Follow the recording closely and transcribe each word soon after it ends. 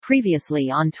Previously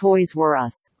on Toys Were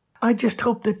Us. I just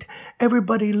hope that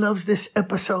everybody loves this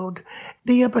episode.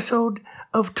 The episode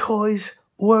of Toys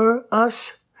Were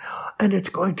Us. And it's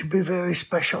going to be very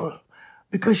special.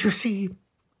 Because you see,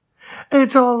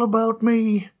 it's all about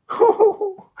me.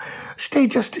 Stay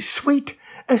just as sweet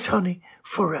as honey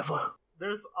forever.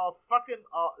 There's a fucking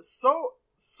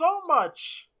so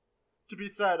much to be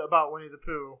said about Winnie the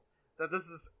Pooh that this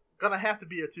is gonna have to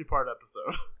be a two-part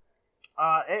episode.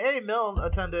 A.A. Milne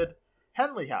attended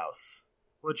Henley House,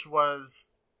 which was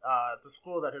the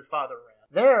school that his father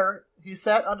ran. There, he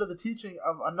sat under the teaching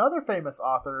of another famous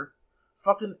author,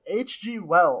 fucking H.G.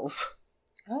 Wells.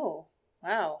 Oh,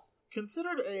 wow.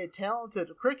 Considered a talented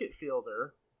cricket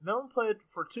fielder, Milne played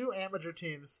for two amateur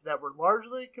teams that were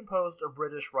largely composed of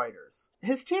British writers.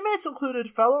 His teammates included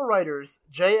fellow writers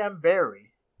J.M.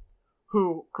 Barrie,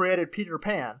 who created Peter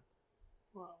Pan,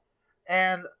 Wow.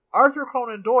 and Arthur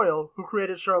Conan Doyle, who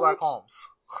created Sherlock Holmes.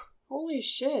 Holy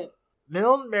shit.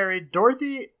 Milne married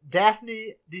Dorothy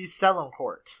Daphne de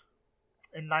Selencourt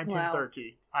in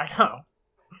 1930. Wow. I know.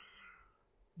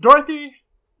 Dorothy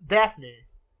Daphne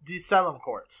de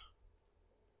Selencourt.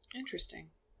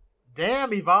 Interesting.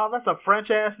 Damn, Yvonne, that's a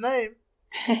French-ass name.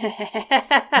 In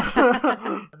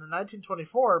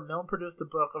 1924, Milne produced a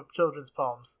book of children's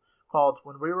poems called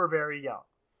When We Were Very Young,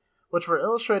 which were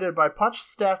illustrated by Punch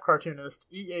staff cartoonist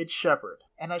E.H. Shepard.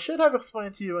 And I should have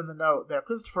explained to you in the note that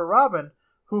Christopher Robin,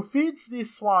 who feeds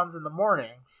these swans in the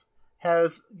mornings,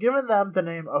 has given them the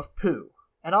name of Pooh.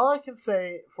 And all I can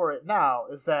say for it now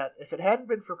is that if it hadn't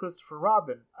been for Christopher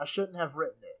Robin, I shouldn't have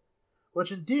written it,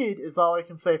 which indeed is all I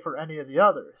can say for any of the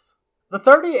others. The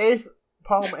 38th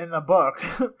poem in the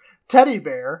book, Teddy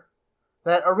Bear,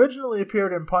 that originally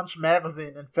appeared in Punch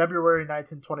magazine in February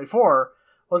 1924,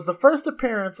 was the first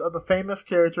appearance of the famous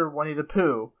character Winnie the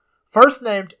Pooh, first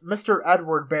named Mr.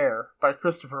 Edward Bear by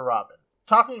Christopher Robin.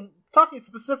 Talking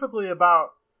specifically about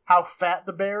how fat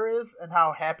the bear is and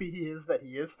how happy he is that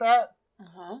he is fat.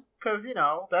 Because, you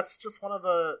know, that's just one of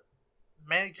the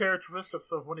main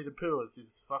characteristics of Winnie the Pooh is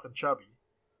he's fucking chubby.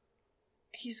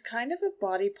 He's kind of a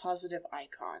body-positive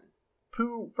icon.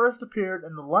 Pooh first appeared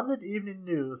in the London Evening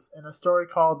News in a story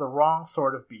called The Wrong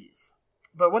Sort of Bees.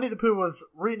 But Winnie the Pooh was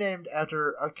renamed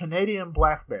after a Canadian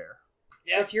black bear.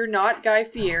 Yeah. If you're not Guy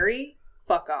Fieri,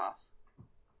 fuck off.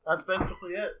 That's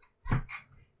basically it.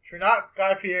 If you're not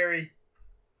Guy Fieri,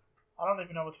 I don't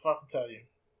even know what to fucking tell you.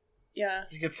 Yeah.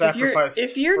 You get sacrificed.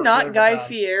 If you're not Guy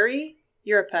Fieri,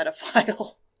 you're a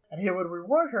pedophile. And he would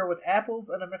reward her with apples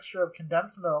and a mixture of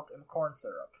condensed milk and corn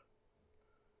syrup.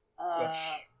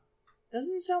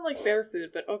 Doesn't sound like bear food,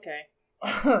 but okay.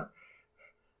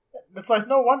 It's like,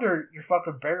 no wonder your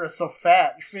fucking bear is so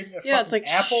fat. You're feeding it it's like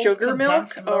apples, sugar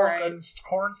milk, and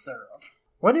corn syrup.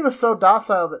 Winnie was so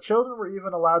docile that children were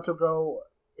even allowed to go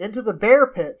into the bear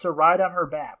pit to ride on her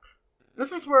back.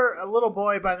 This is where a little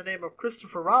boy by the name of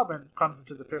Christopher Robin comes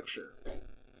into the picture.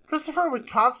 Christopher would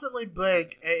constantly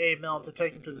beg A.A. Milne to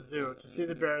take him to the zoo to see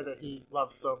the bear that he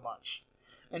loves so much.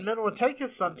 And Milne would take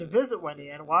his son to visit Winnie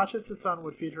and watch as his son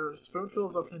would feed her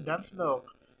spoonfuls of condensed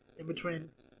milk in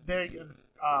between big and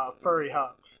furry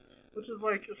hugs. Which is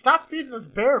like, stop feeding this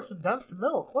bear condensed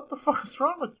milk. What the fuck is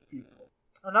wrong with you people?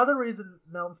 Another reason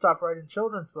Milne stopped writing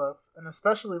children's books, and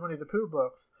especially Winnie the Pooh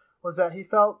books, was that he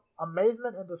felt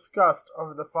amazement and disgust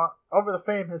over the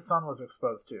fame his son was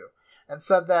exposed to, and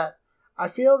said that, I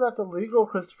feel that the legal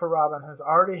Christopher Robin has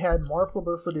already had more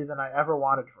publicity than I ever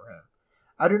wanted for him.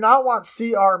 I do not want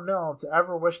C.R. Milne to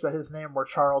ever wish that his name were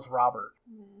Charles Robert.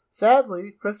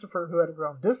 Sadly, Christopher, who had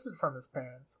grown distant from his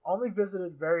parents, only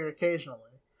visited very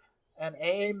occasionally, and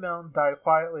A.A. Milne died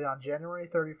quietly on January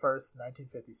 31st,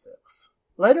 1956.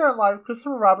 Later in life,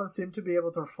 Christopher Robin seemed to be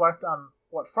able to reflect on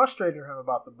what frustrated him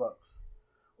about the books.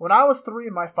 When I was 3,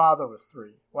 my father was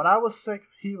 3. When I was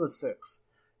 6, he was 6.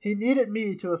 He needed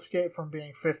me to escape from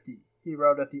being 50, he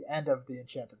wrote at the end of The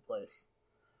Enchanted Place.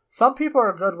 Some people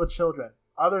are good with children,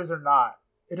 others are not.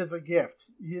 It is a gift.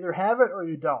 You either have it or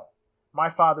you don't.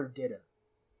 My father didn't.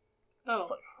 Oh.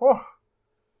 Just like, whew.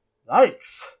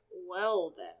 Yikes.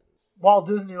 Well then. Walt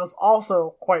Disney was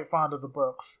also quite fond of the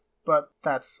books, but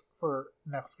that's for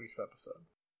next week's episode.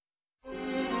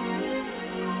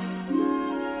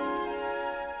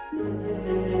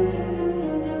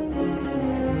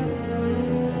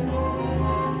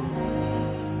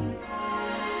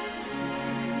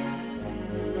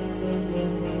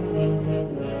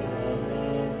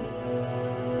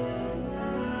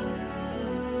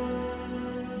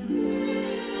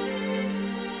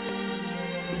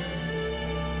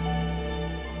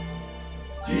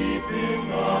 Deep in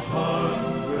the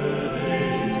 100-acre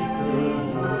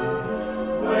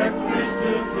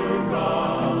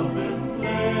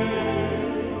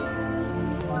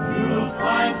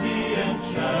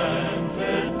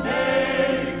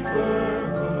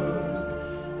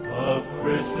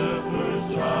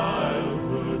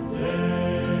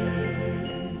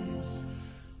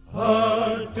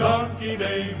monkey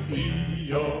named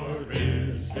Eeyore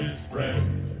is his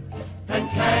friend. And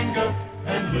Kanga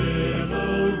and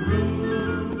Little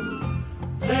Roo.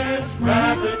 There's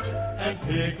Rabbit and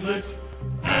Piglet,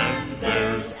 and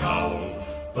there's Owl,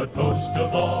 but most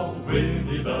of all,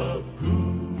 Winnie the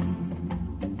Pooh.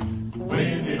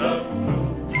 Winnie the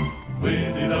Pooh,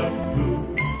 Winnie the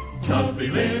Pooh. Tubby,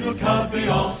 little Tubby,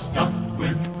 all stuffed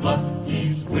with fluff.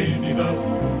 He's Winnie the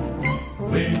Pooh,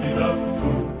 Winnie the Pooh.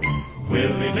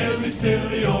 Willy-nilly,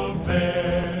 silly old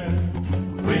bear.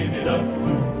 Winnie the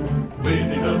Pooh,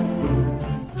 Winnie the Pooh.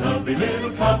 Tubby,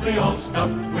 little Tubby, all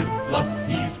stuffed with fluff.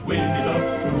 He's Winnie the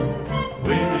Pooh,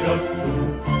 Winnie the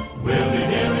Pooh.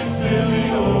 Willy-nilly,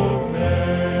 silly old bear.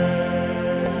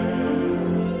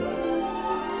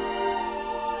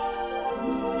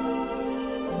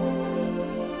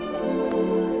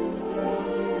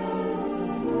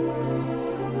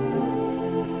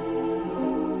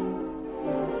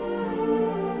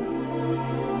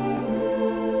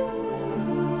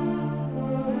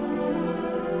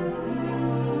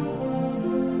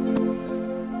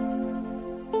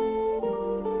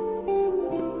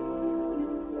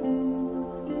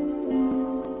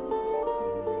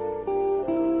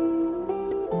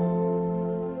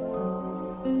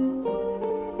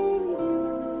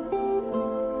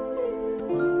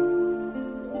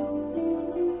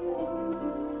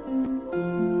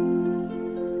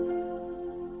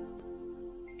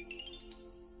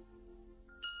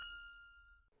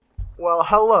 Well,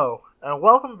 hello, and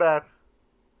welcome back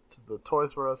to the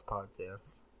Toys R Us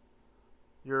podcast,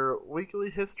 your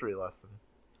weekly history lesson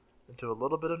into a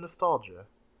little bit of nostalgia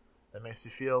that makes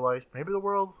you feel like maybe the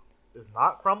world is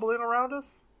not crumbling around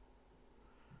us.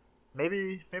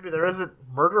 Maybe there isn't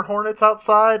murder hornets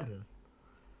outside and,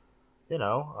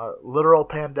 a literal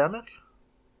pandemic.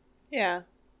 Yeah.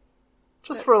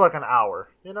 Just for like an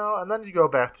hour, and then you go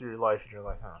back to your life and you're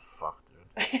like, oh, fuck, dude.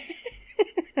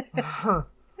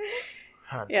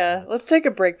 Yeah, let's take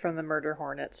a break from the murder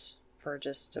hornets for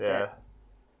just a bit.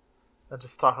 And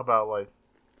just talk about, like,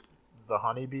 the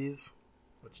honeybees,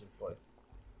 which is, like,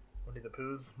 Winnie the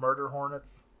Pooh's murder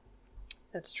hornets.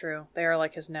 That's true. They are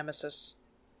like his nemesis.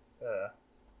 Yeah.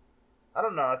 I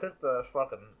don't know, I think the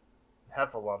fucking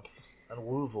heffalumps and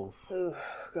woozles. Oh,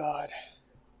 God.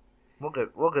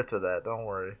 We'll get to that, don't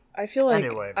worry. I feel like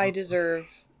Anyway. I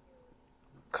deserve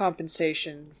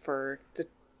compensation for the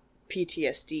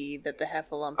PTSD that the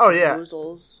heffalumps and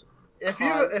woozles caused. If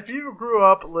you grew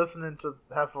up listening to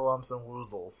heffalumps and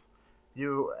woozles,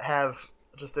 you have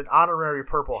just an honorary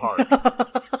Purple Heart.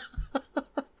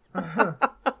 I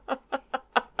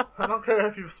don't care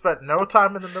if you've spent no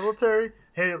time in the military.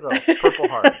 Here you go, Purple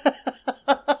Heart.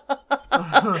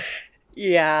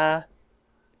 Yeah,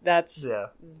 that's yeah.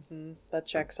 Mm-hmm, that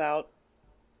checks out.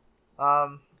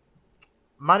 My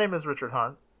name is Richard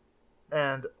Hunt.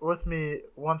 And with me,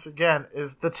 once again,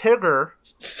 is the Tigger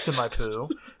to my Pooh.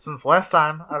 Since last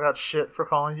time I got shit for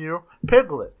calling you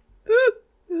Piglet.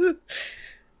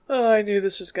 Oh, I knew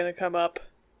this was going to come up.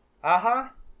 Uh-huh.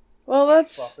 Well,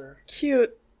 that's Fucker.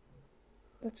 cute.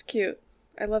 That's cute.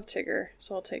 I love Tigger,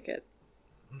 so I'll take it.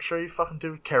 I'm sure you fucking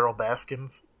do, Carol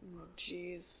Baskins. Oh,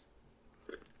 jeez.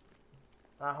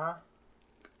 Uh-huh.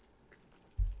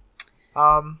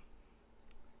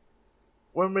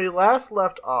 When we last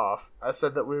left off, I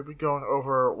said that we would be going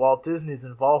over Walt Disney's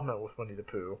involvement with Winnie the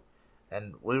Pooh,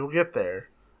 and we will get there.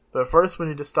 But first, we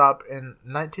need to stop in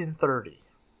 1930.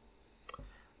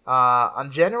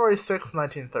 On January 6,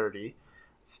 1930,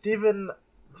 Stephen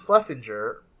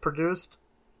Schlesinger purchased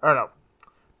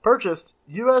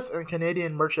U.S. and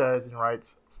Canadian merchandising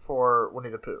rights for Winnie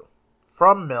the Pooh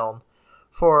from Milne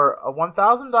for a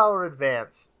 $1,000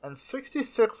 advance and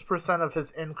 66% of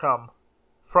his income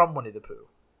from Winnie the Pooh.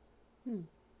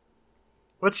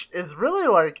 Which is really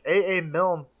like A.A.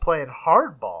 Milne playing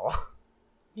hardball.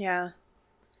 Yeah.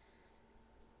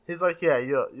 He's like, yeah,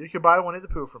 you can buy Winnie the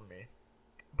Pooh from me,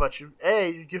 but you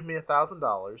give me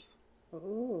 $1,000,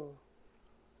 Ooh.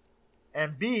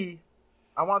 and B,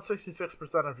 I want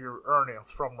 66% of your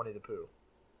earnings from Winnie the Pooh.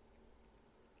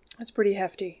 That's pretty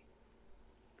hefty.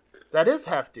 That is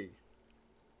hefty.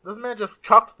 This man just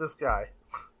cucked this guy.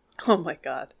 Oh my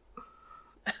god.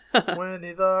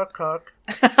 Winnie the cuck.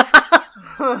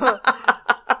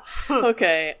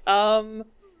 Okay,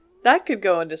 that could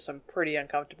go into some pretty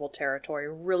uncomfortable territory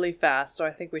really fast, so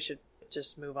I think we should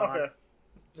just move on. Okay.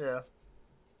 Yeah.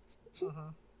 Mm-hmm.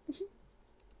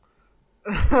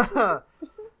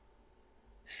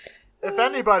 If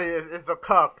anybody is a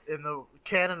cuck in the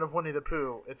canon of Winnie the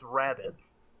Pooh, it's Rabbit.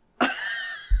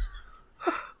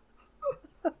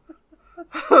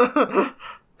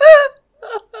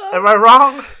 Am I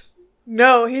wrong?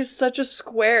 No, he's such a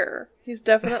square. He's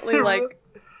definitely like...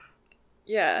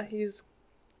 Yeah, he's...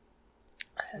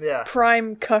 Yeah.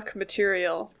 Prime cuck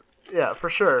material. Yeah, for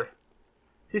sure.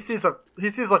 He sees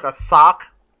like a sock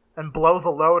and blows a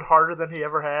load harder than he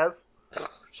ever has.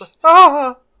 It's like,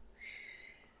 ah!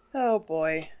 Oh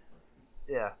boy.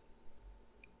 Yeah.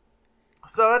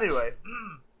 So anyway,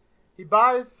 he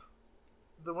buys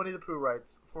the Winnie the Pooh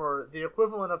rights for the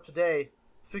equivalent of today,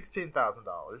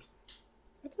 $16,000.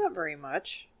 That's not very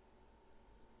much.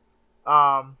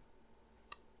 No.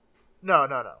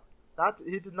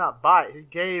 He did not buy it. He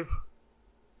gave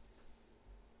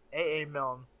A.A.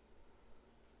 Milne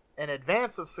an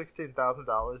advance of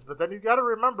 $16,000, but then you got to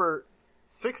remember,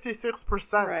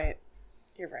 66%. Right.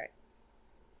 You're right.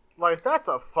 Like, that's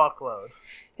a fuckload.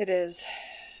 It is.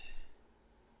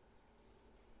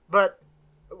 But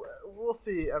we'll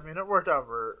see. I mean, it worked out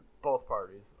for both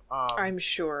parties. I'm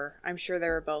sure. I'm sure they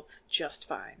were both just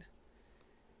fine.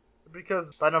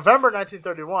 Because by November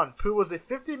 1931, Pooh was a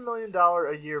 $50 million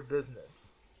a year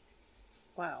business.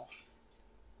 Wow.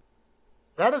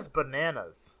 That is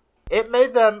bananas. It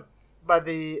made them, by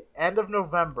the end of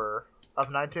November of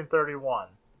 1931,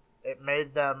 it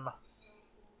made them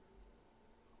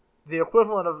the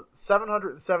equivalent of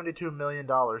 $772 million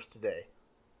today.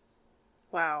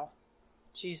 Wow.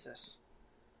 Jesus.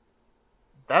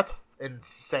 That's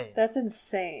insane. That's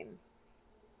insane.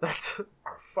 That's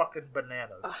fucking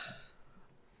bananas.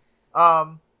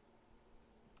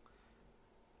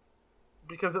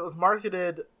 Because it was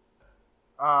marketed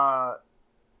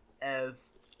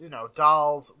as,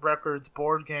 dolls, records,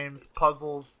 board games,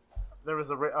 puzzles. There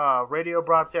was a radio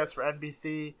broadcast for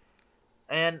NBC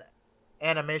and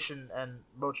animation and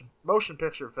motion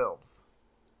picture films.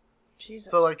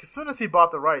 Jesus. So, as soon as he bought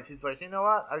the rights, he's like, you know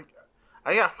what?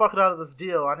 I got fucked out of this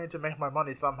deal. I need to make my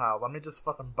money somehow. Let me just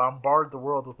fucking bombard the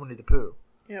world with Winnie the Pooh.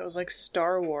 Yeah, it was like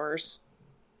Star Wars.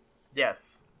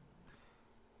 Yes.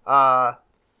 The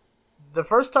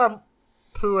first time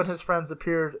Pooh and his friends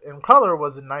appeared in color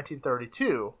was in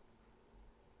 1932.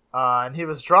 And he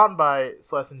was drawn by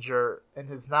Schlesinger in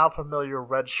his now familiar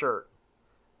red shirt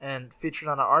and featured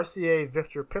on an RCA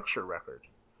Victor picture record.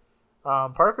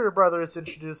 Parker Brothers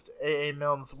introduced A.A.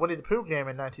 Milne's Winnie the Pooh game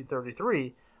in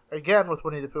 1933, again with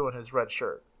Winnie the Pooh in his red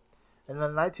shirt. In the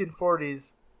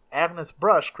 1940s, Agnes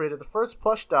Brush created the first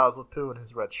plush dolls with Pooh in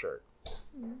his red shirt.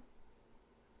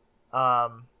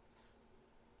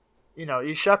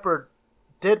 E. Shepard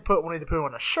did put Winnie the Pooh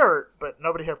in a shirt, but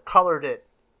nobody had colored it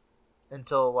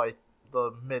until,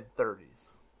 the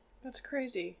mid-30s. That's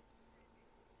crazy.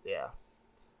 Yeah.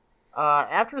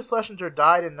 After Schlesinger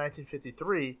died in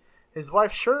 1953, his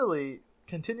wife Shirley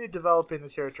continued developing the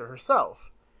character herself,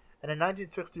 and in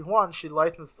 1961 she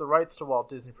licensed the rights to Walt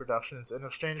Disney Productions in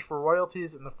exchange for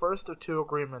royalties in the first of two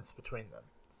agreements between them.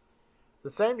 The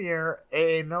same year,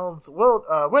 A.A. Milne's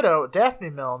widow, Daphne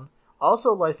Milne,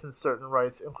 also licensed certain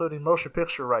rights, including motion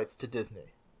picture rights, to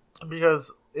Disney.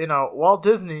 Because, Walt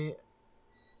Disney,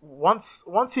 once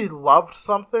he loved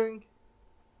something,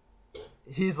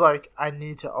 he's like, I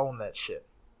need to own that shit.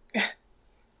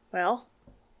 Well,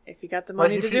 if you got the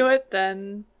money to do it,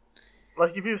 then...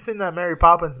 if you've seen that Mary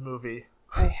Poppins movie...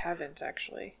 I haven't,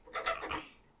 actually.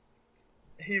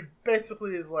 He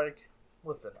basically is like,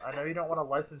 listen, I know you don't want to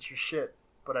license your shit,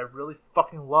 but I really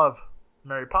fucking love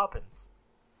Mary Poppins.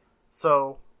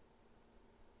 So,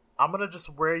 I'm gonna just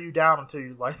wear you down until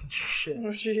you license your shit. Oh,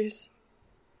 jeez.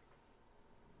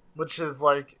 Which is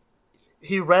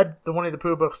he read the Winnie the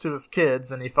Pooh books to his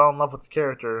kids, and he fell in love with the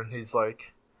character, and he's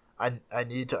like, I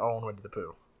need to own Winnie the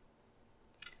Pooh.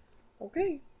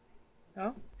 Okay.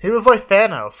 Oh. He was like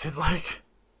Thanos. He's like,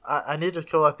 I need to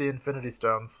kill out the Infinity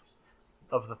Stones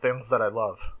of the things that I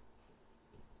love.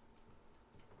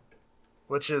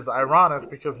 Which is ironic,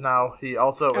 because now he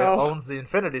also owns the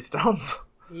Infinity Stones.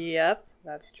 Yep,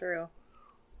 that's true.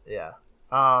 Yeah.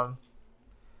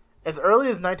 As early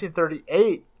as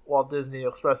 1938, Walt Disney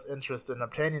expressed interest in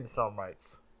obtaining the film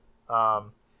rights,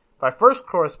 by first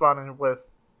corresponding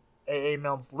with A.A.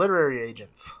 Milne's literary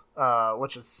agents,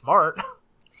 which is smart.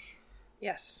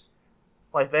 Yes.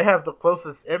 They have the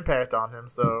closest impact on him,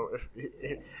 so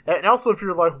and also if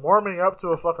you're warming up to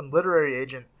a fucking literary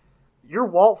agent, you're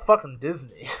Walt fucking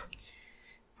Disney.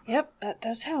 Yep, that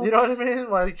does help. You know what I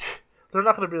mean? They're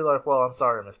not going to be like, well, I'm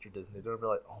sorry, Mr. Disney. They're going to be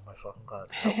like, oh my fucking god,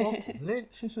 is that Walt Disney?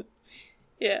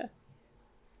 Yeah.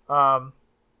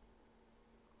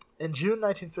 In June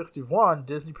 1961,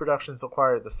 Disney Productions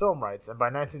acquired the film rights, and by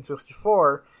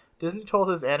 1964, Disney told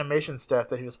his animation staff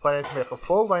that he was planning to make a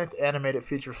full-length animated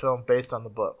feature film based on the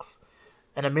books,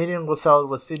 and a meeting was held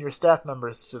with senior staff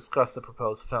members to discuss the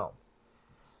proposed film.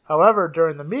 However,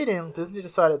 during the meeting, Disney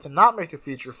decided to not make a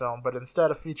feature film, but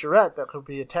instead a featurette that could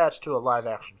be attached to a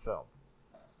live-action film.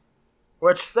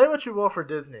 Which, say what you will for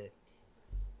Disney.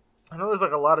 I know there's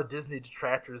like a lot of Disney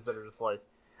detractors that are just like,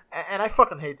 and I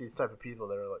fucking hate these type of people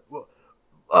that are like, well,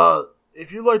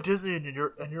 if you like Disney and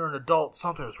you're an adult,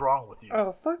 something is wrong with you.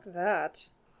 Oh, fuck that.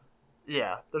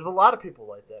 Yeah, there's a lot of people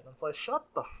like that, and it's like, shut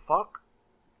the fuck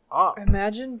up.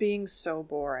 Imagine being so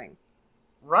boring.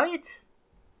 Right?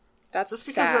 That's just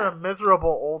sad. Because you're a miserable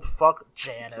old fuck,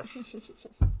 Janice,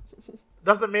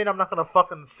 doesn't mean I'm not gonna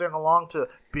fucking sing along to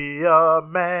 "Be a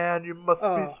Man, you must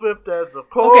be swift as a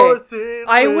coursing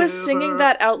I was river." singing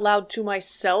that out loud to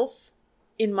myself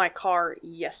in my car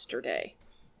yesterday.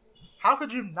 How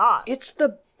could you not? It's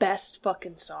the best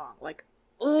fucking song. Like,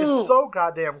 ugh. It's so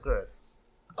goddamn good.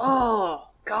 Oh,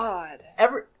 God.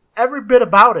 Every bit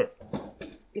about it.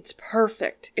 It's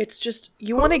perfect. It's just,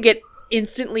 you want to get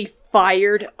instantly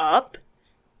fired up?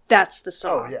 That's the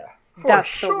song. Oh, yeah. That's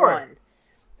sure. the one.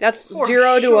 That's For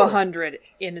 0 to sure. 100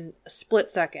 in a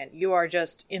split second. You are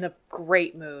just in a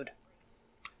great mood.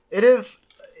 It is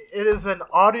an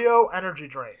audio energy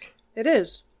drink. It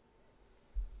is.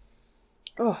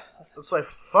 Oh, It's like,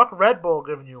 fuck Red Bull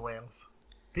giving you wings.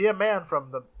 Be a Man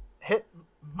from the hit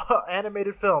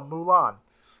animated film Mulan.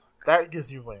 That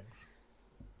gives you wings.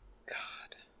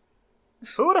 God.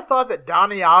 Who would have thought that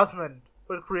Donny Osmond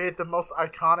would create the most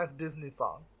iconic Disney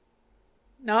song?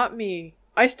 Not me.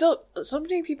 So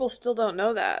many people still don't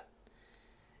know that.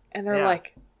 And they're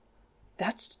like,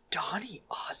 that's Donny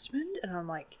Osmond? And I'm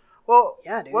like, well,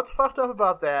 yeah, dude. What's fucked up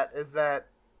about that is that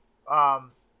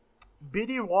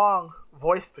B.D. Wong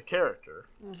voiced the character.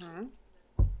 Mm-hmm.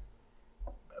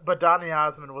 But Donny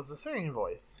Osmond was the singing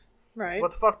voice. Right.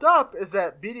 What's fucked up is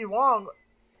that B.D. Wong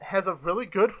has a really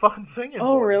good fucking singing voice.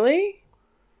 Oh, really?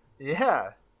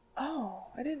 Yeah. Oh,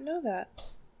 I didn't know that.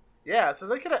 Yeah, so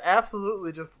they could have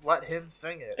absolutely just let him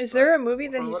sing it. Is there a movie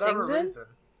that for he whatever sings in? reason.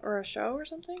 Or a show or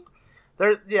something?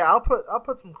 I'll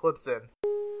put some clips in.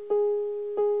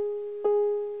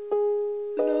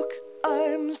 Look,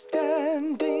 I'm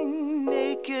standing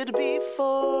naked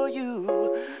before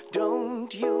you.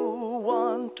 Don't you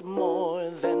want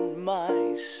more than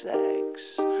my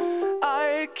sex?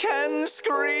 I can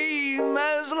scream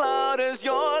as loud as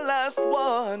your last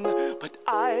one, but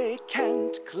I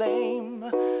can't claim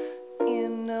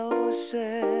innocence.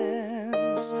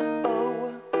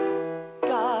 Oh,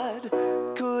 God,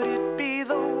 could it be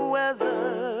the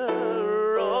weather?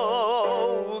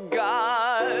 Oh,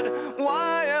 God,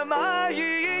 why am I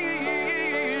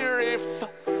here if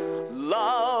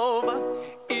love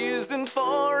isn't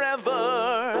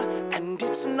forever and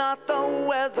it's not the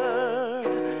weather?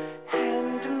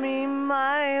 Hand me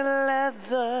my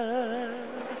leather.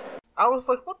 I was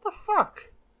like, what the fuck?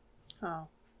 Oh,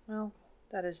 well,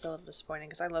 that is a little disappointing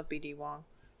because I love B.D. Wong.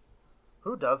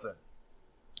 Who doesn't?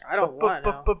 I don't want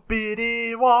to know.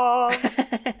 B.D. Wong.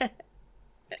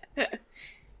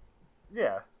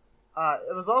 Yeah.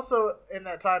 It was also in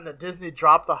that time that Disney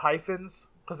dropped the hyphens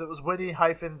because it was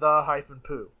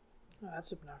Winnie-the-Pooh. Oh,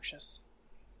 that's obnoxious.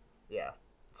 Yeah.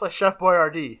 It's like Chef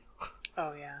Boyardee.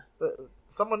 Oh, yeah.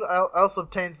 Someone else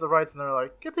obtains the rights and they're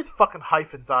like, get these fucking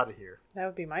hyphens out of here. That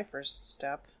would be my first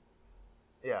step.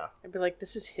 Yeah. I'd be like,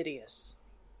 this is hideous.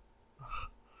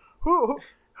 Who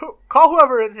call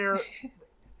whoever in here.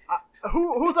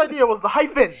 Whose idea was the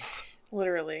hyphens?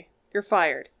 Literally. You're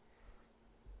fired.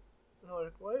 And they're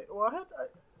like, wait, what?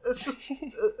 It's just...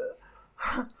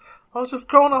 I was just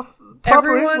going off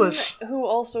proper Everyone English. who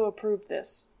also approved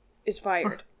this is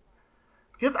fired.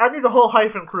 I need the whole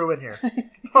hyphen crew in here. Get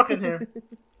the fuck in here.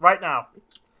 Right now.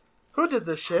 Who did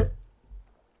this shit?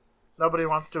 Nobody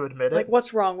wants to admit it. Like,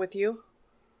 what's wrong with you?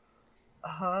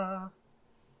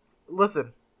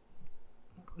 Listen.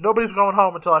 Nobody's going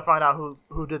home until I find out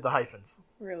who did the hyphens.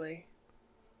 Really?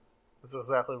 That's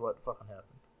exactly what fucking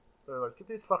happened. They're like, get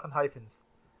these fucking hyphens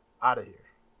out of here.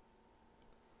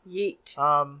 Yeet.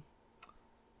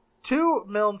 To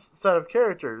Milne's set of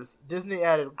characters, Disney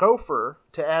added Gopher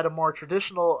to add a more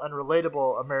traditional and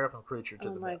relatable American creature to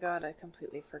the mix. Oh my god, I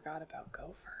completely forgot about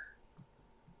Gopher.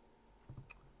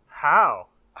 How?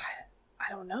 I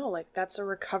don't know, like, that's a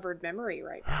recovered memory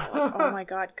right now. Like, oh my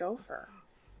god, Gopher.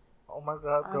 Oh my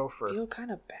god, Gopher. I feel kind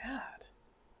of bad.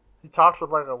 He talked with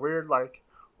like a weird like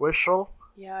whistle.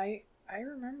 Yeah, I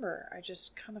remember. I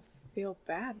just kind of feel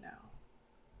bad now.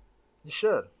 You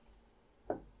should.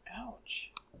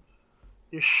 Ouch.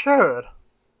 You should.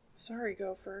 Sorry,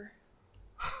 Gopher.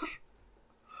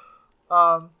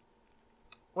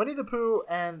 Winnie the Pooh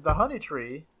and the Honey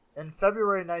Tree in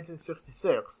February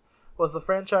 1966 was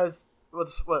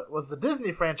the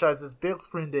Disney franchise's big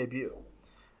screen debut.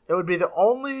 It would be the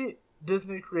only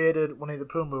Disney-created Winnie the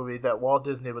Pooh movie that Walt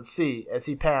Disney would see as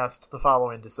he passed the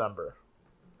following December.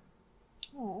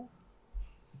 Oh.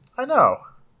 I know.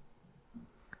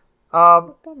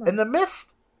 Bummer. In the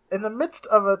midst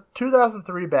of a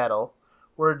 2003 battle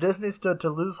where Disney stood to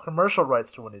lose commercial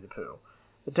rights to Winnie the Pooh,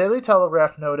 the Daily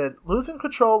Telegraph noted, losing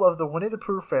control of the Winnie the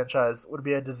Pooh franchise would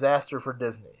be a disaster for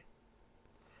Disney.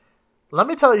 Let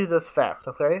me tell you this fact,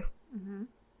 okay? Mm-hmm.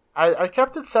 I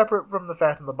kept it separate from the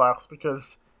fact in the box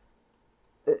because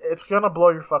it's gonna blow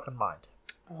your fucking mind.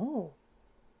 Oh.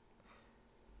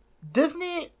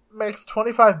 Disney makes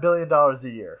 $25 billion a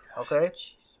year, okay?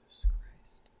 Jesus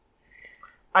Christ.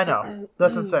 I know.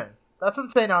 That's insane. That's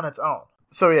insane on its own.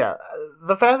 So yeah,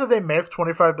 the fact that they make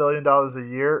 $25 billion a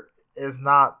year is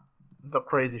not the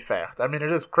crazy fact. I mean,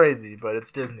 it is crazy, but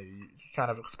it's Disney. You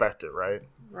kind of expect it, right?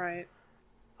 Right.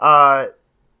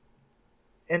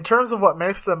 In terms of what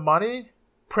makes them money,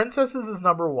 Princesses is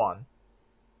number 1.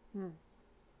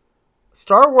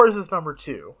 Star Wars is number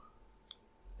 2.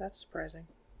 That's surprising.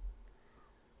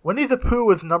 Winnie the Pooh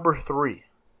is number 3.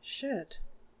 Shit.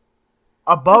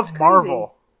 Above That's crazy.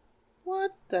 Marvel.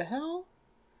 What the hell?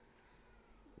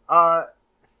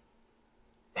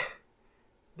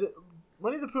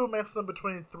 Winnie the Pooh makes them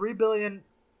between $3 billion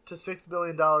to $6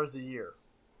 billion a year.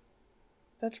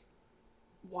 That's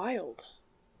wild.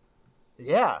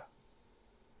 Yeah.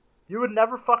 You would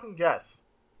never fucking guess.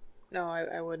 No,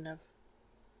 I wouldn't have.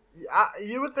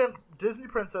 You would think Disney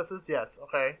princesses, yes,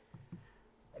 okay.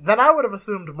 Then I would have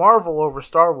assumed Marvel over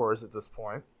Star Wars at this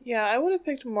point. Yeah, I would have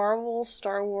picked Marvel,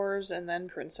 Star Wars, and then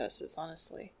princesses,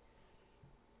 honestly.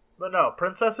 But no,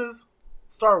 princesses,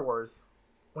 Star Wars,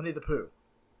 Winnie the Pooh.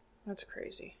 That's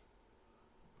crazy.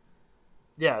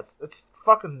 Yeah, it's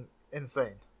fucking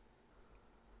insane.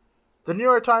 The New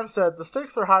York Times said, the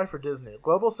stakes are high for Disney.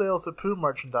 Global sales of Pooh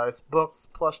merchandise, books,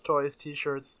 plush toys,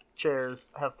 t-shirts,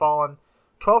 chairs have fallen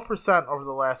 12% over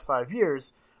the last 5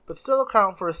 years, but still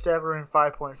account for a staggering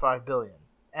 $5.5 billion.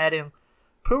 Adding,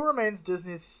 Pooh remains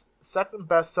Disney's second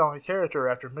best-selling character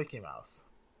after Mickey Mouse,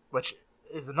 which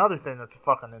is another thing that's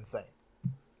fucking insane.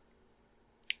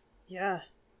 Yeah.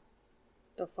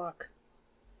 The fuck?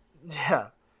 Yeah.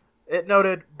 It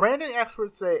noted, branding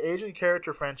experts say aging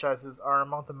character franchises are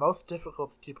among the most difficult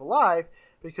to keep alive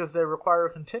because they require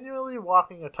continually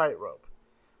walking a tightrope.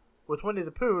 With Winnie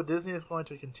the Pooh, Disney is going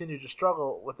to continue to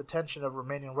struggle with the tension of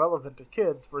remaining relevant to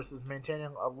kids versus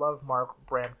maintaining a love mark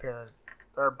brand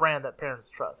that parents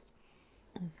trust.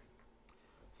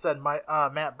 Said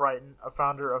Matt Brighton, a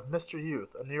founder of Mr.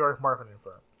 Youth, a New York marketing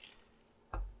firm.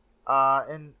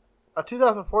 In a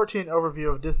 2014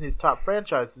 overview of Disney's top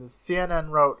franchises, CNN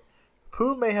wrote,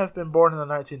 Pooh may have been born in the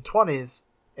 1920s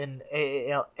in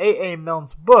A.A.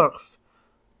 Milne's books,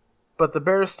 but the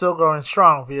bear is still going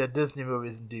strong via Disney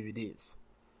movies and DVDs.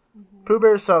 Mm-hmm. Pooh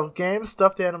Bear sells games,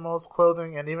 stuffed animals,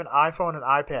 clothing, and even iPhone and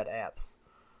iPad apps.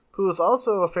 Pooh is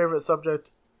also a favorite subject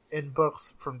in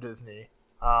books from Disney,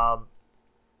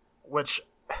 which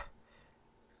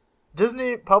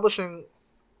Disney Publishing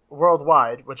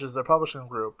Worldwide, which is their publishing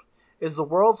group, is the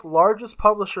world's largest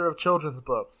publisher of children's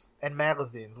books and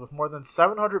magazines, with more than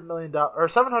 700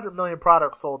 million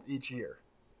products sold each year.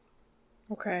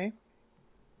 Okay.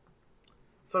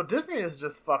 So Disney is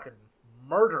just fucking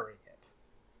murdering it.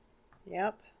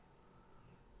 Yep.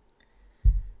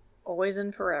 Always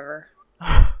and forever.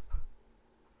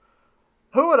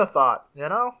 Who would have thought, you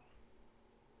know?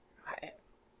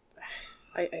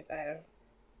 I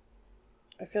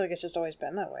feel like it's just always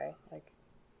been that way. Like,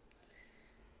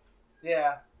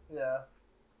 yeah.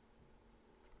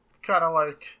 It's kind of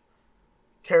like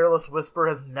Careless Whisper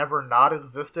has never not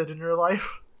existed in your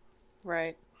life.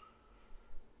 right.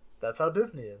 That's how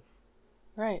Disney is.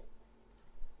 Right.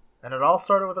 And it all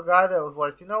started with a guy that was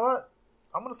like, you know what?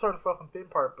 I'm going to start a fucking theme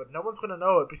park, but no one's going to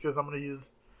know it because I'm going to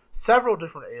use several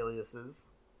different aliases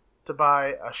to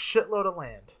buy a shitload of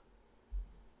land.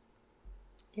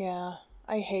 Yeah.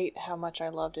 I hate how much I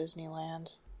love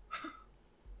Disneyland.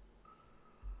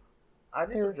 I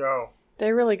need to go.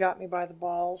 They really got me by the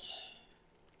balls.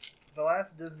 The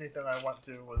last Disney thing I went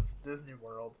to was Disney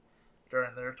World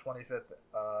during their 25th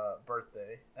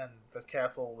birthday, and the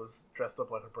castle was dressed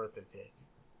up like a birthday cake.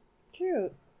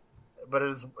 Cute. But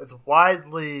it's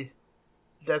widely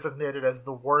designated as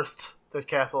the worst the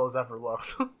castle has ever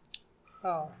looked.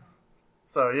 Oh.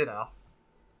 So, you know.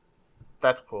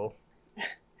 That's cool.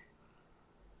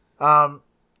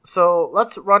 So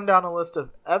let's run down a list of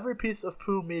every piece of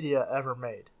Pooh media ever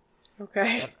made.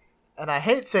 Okay. And I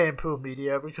hate saying Pooh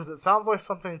media because it sounds like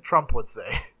something Trump would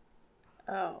say.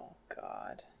 Oh,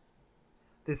 God.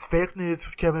 This fake news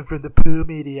is coming from the Pooh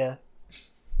media.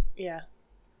 Yeah.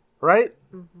 Right?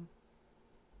 Mm-hmm.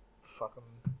 Fucking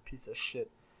piece of shit.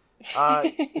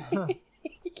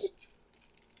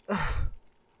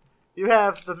 You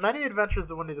have The Many Adventures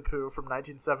of Winnie the Pooh from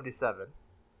 1977.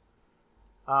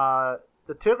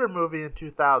 The Tigger movie in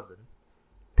 2000.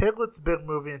 Piglet's Big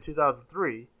Movie in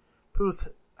 2003. Pooh's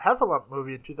Heffalump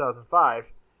movie in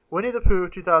 2005. Winnie the Pooh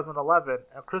 2011.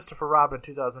 And Christopher Robin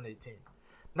 2018.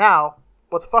 Now,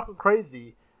 what's fucking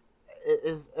crazy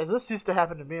is this used to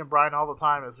happen to me and Brian all the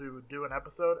time as we would do an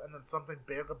episode and then something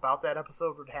big about that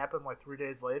episode would happen like 3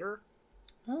 days later.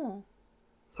 Oh.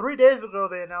 3 days ago,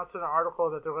 they announced in an article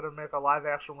that they're going to make a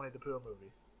live-action Winnie the Pooh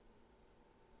movie.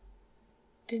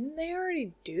 Didn't they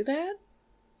already do that?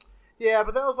 Yeah,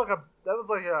 but that was like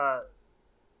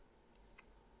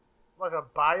a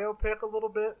biopic a little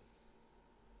bit.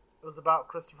 It was about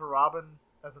Christopher Robin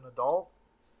as an adult.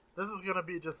 This is going to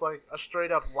be just like a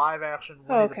straight-up live-action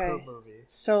Winnie the Pooh movie.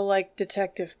 So like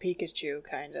Detective Pikachu,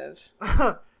 kind of.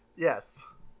 Yes.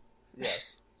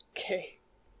 Yes. Okay.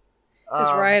 Is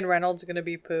Ryan Reynolds going to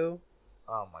be Pooh?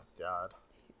 Oh my god.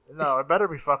 No, it better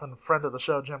be fucking friend of the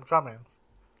show, Jim Cummings.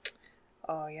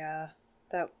 Oh, yeah.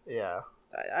 Yeah.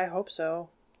 I hope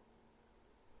so.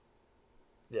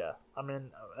 Yeah. I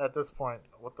mean, at this point,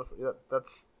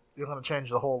 you're going to change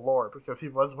the whole lore because he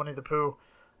was Winnie the Pooh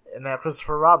in that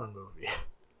Christopher Robin movie.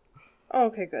 Oh,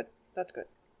 okay, good. That's good.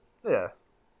 Yeah.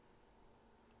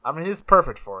 I mean, he's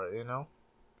perfect for it, you know?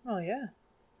 Oh, yeah.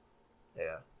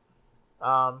 Yeah.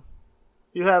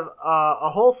 You have a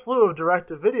whole slew of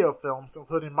direct-to-video films,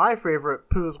 including my favorite,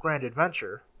 Pooh's Grand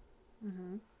Adventure,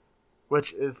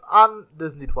 which is on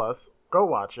Disney+. Go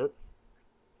watch it.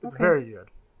 It's very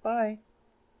good. Bye.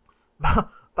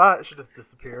 Bye. She just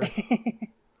disappears.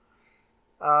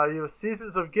 You have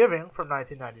Seasons of Giving from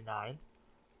 1999.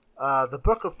 The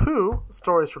Book of Pooh,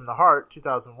 Stories from the Heart,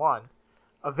 2001.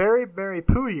 A Very Merry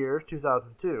Pooh Year,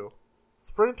 2002.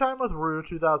 Springtime with Roo,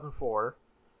 2004.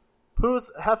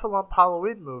 Pooh's Heffalump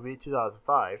Halloween Movie,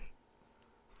 2005.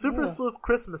 Super Sleuth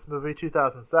Christmas Movie,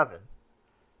 2007.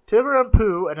 Tigger and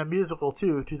Pooh and a Musical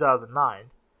 2,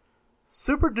 2009.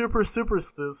 Super Duper Super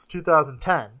Sleuths,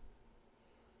 2010.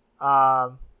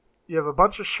 You have a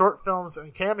bunch of short films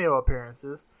and cameo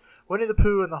appearances. Winnie the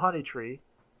Pooh and the Honey Tree.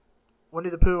 Winnie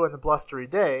the Pooh and the Blustery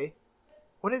Day.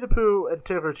 Winnie the Pooh and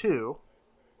Tigger 2.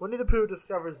 Winnie the Pooh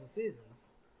Discovers the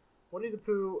Seasons. Winnie the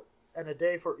Pooh and A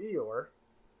Day for Eeyore.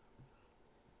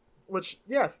 Which,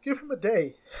 yes, give him a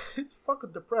day. He's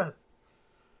fucking depressed.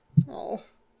 Oh.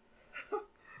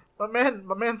 My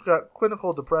man's got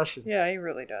clinical depression. Yeah, he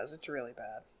really does. It's really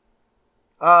bad.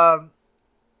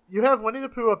 You have Winnie the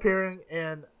Pooh appearing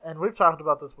in, and we've talked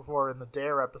about this before in the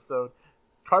Dare episode,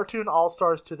 Cartoon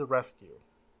All-Stars to the Rescue.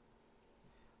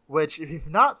 Which, if you've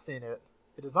not seen it,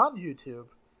 it is on YouTube,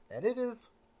 and it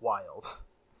is wild.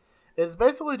 It's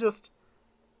basically just,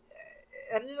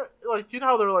 and you know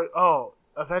how they're like, oh,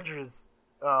 Avengers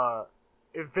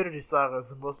Infinity Saga is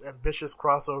the most ambitious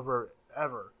crossover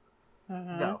ever.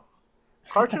 No.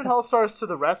 Cartoon All-Stars to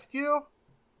the Rescue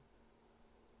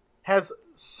has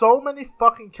so many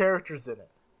fucking characters in it.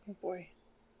 Oh boy.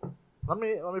 Let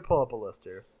me pull up a list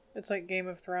here. It's like Game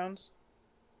of Thrones.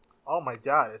 Oh my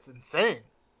god, it's insane.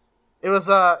 It was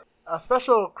a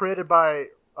special created by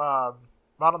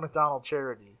Ronald McDonald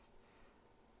Charities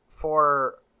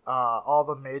for all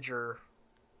the major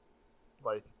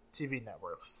like TV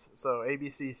networks. So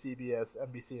ABC, CBS,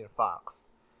 NBC, and Fox.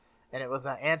 And it was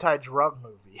an anti-drug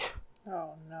movie.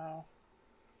 Oh no.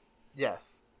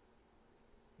 Yes.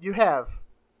 You have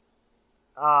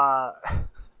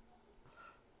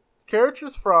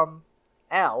characters from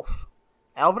Alf,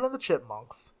 Alvin and the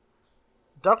Chipmunks,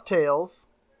 DuckTales,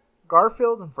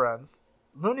 Garfield and Friends,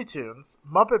 Looney Tunes,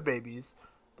 Muppet Babies,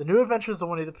 The New Adventures of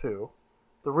Winnie the Pooh,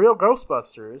 The Real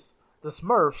Ghostbusters, The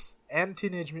Smurfs, and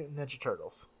Teenage Mutant Ninja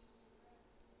Turtles.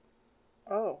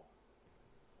 Oh.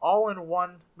 All in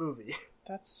one movie.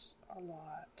 That's a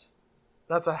lot.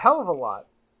 That's a hell of a lot.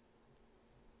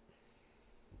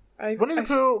 Winnie the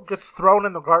Pooh gets thrown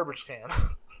in the garbage can.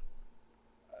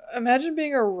 Imagine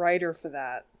being a writer for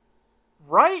that.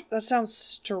 Right? That sounds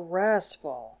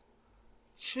stressful.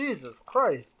 Jesus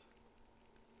Christ.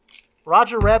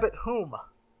 Roger Rabbit whom?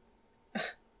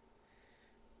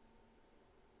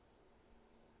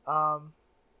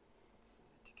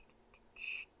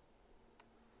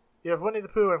 You have Winnie the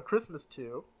Pooh and Christmas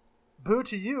 2. Boo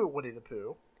to You, Winnie the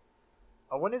Pooh.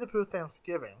 A Winnie the Pooh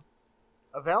Thanksgiving.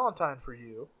 A Valentine for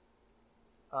You.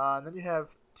 And then you have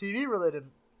TV-related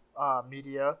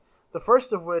media, the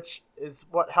first of which is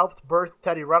what helped birth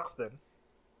Teddy Ruxpin.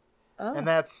 Oh. And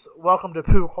that's Welcome to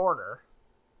Pooh Corner.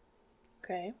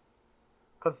 Okay.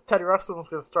 Because Teddy Ruxpin was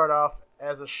going to start off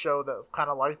as a show that was kind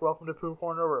of like Welcome to Pooh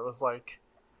Corner, where it was like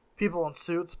people in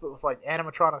suits but with like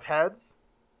animatronic heads.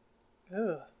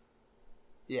 Ugh.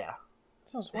 Yeah.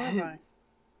 Sounds horrifying.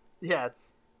 Yeah,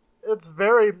 it's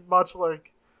very much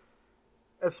like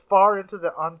as far into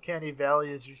the uncanny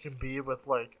valley as you can be with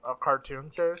like a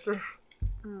cartoon character.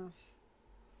 Mm.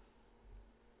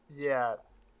 Yeah.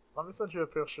 Let me send you a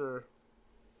picture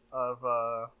of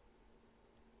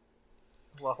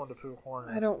Welcome to Pooh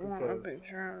Corner. I don't want a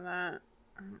picture of that.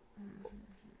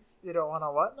 You don't want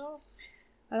to what now?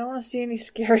 I don't want to see any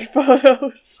scary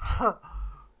photos.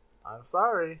 I'm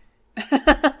sorry.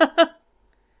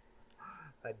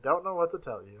 I don't know what to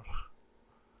tell you.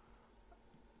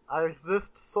 I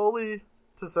exist solely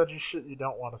to send you shit you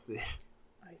don't want to see.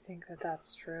 I think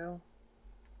that's true.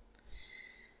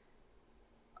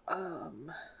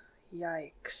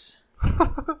 Yikes.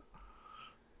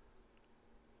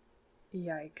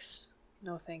 Yikes.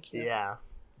 No, thank you. Yeah.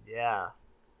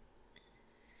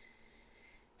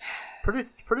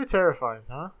 Pretty terrifying,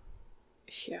 huh?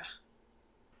 Yeah.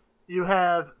 You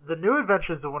have The New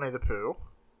Adventures of Winnie the Pooh,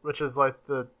 which is like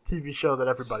the TV show that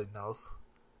everybody knows.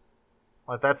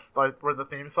 Like that's like where the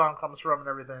theme song comes from and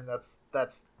everything. That's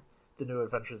The New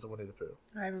Adventures of Winnie the Pooh.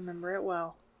 I remember it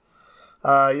well.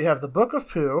 You have The Book of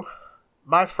Pooh,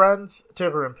 My Friends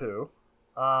Tigger and Pooh,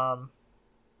 and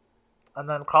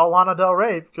then Call Lana Del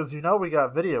Rey, because you know we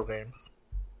got video games.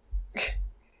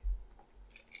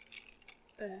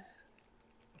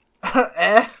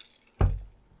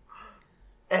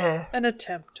 An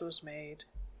attempt was made.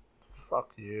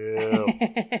 Fuck you.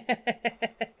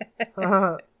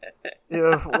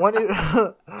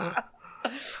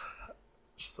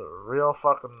 Just a real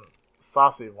fucking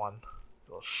saucy one.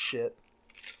 Little shit.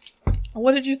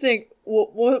 What did you think?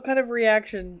 What kind of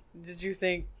reaction did you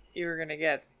think you were gonna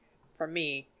get from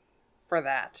me for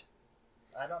that?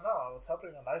 I don't know. I was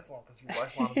hoping a nice one because you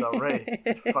like Lana Del Rey.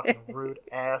 You fucking rude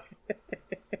ass.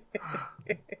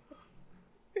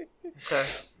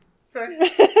 Okay.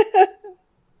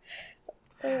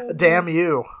 Damn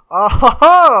you.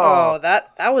 Oh,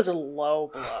 that was a low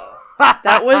blow.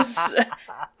 That was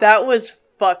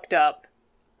fucked up.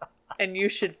 And you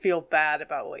should feel bad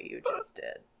about what you just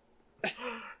did.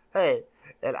 Hey,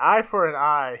 an eye for an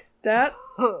eye. That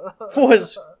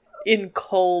was in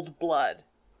cold blood.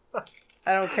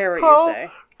 I don't care what you say.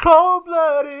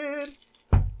 Cold-blooded.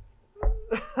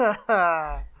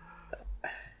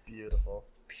 Beautiful.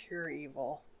 Pure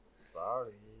evil.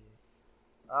 Sorry.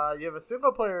 You have a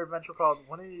single-player adventure called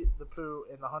Winnie the Pooh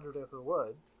in the 100-Acre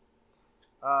Woods.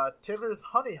 Tigger's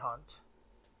Honey Hunt.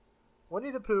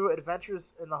 Winnie the Pooh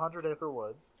Adventures in the 100-Acre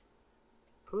Woods.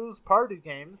 Pooh's Party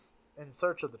Games in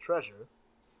Search of the Treasure.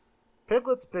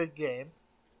 Piglet's Big Game.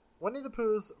 Winnie the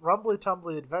Pooh's Rumbly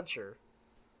Tumbly Adventure.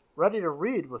 Ready to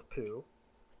Read with Pooh.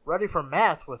 Ready for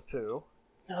Math with Pooh.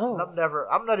 No. I'm never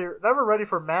ready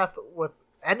for math with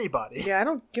anybody. Yeah, I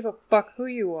don't give a fuck who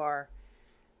you are.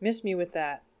 Miss me with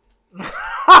that. You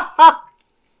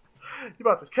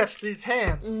about to catch these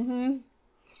hands. Mm-hmm.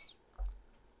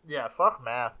 Yeah, fuck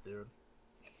math, dude.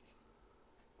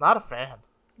 Not a fan.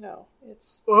 No,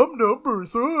 it's...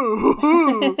 Numbers.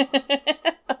 Numbers.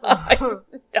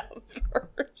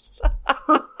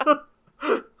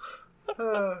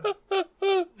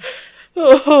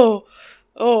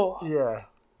 Oh.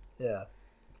 Yeah.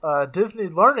 Disney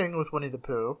Learning with Winnie the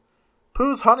Pooh.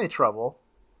 Pooh's Honey Trouble.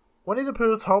 Winnie the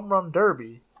Pooh's Home Run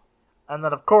Derby. And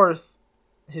then, of course,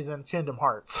 he's in Kingdom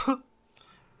Hearts.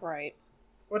 Right.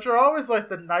 Which are always, like,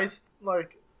 the nice,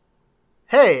 like...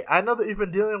 Hey, I know that you've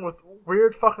been dealing with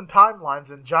weird fucking timelines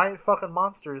and giant fucking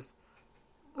monsters.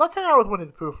 Let's hang out with Winnie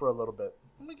the Pooh for a little bit.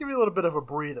 Let me give you a little bit of a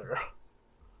breather.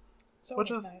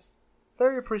 Which is nice.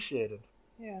 Very appreciated.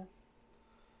 Yeah.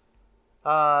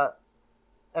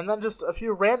 And then just a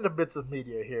few random bits of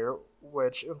media here,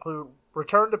 which include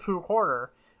Return to Pooh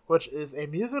Corner, which is a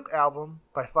music album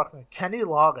by fucking Kenny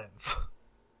Loggins.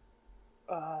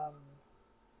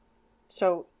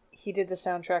 So he did the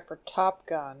soundtrack for Top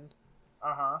Gun.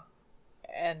 Uh-huh.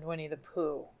 And Winnie the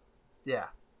Pooh. Yeah.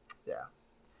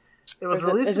 It was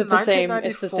released in 1994.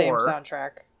 It's the same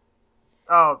soundtrack.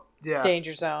 Oh, yeah.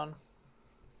 Danger Zone.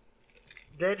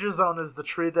 Danger Zone is the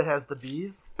tree that has the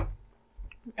bees.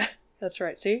 That's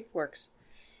right. See? Works.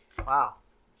 Wow.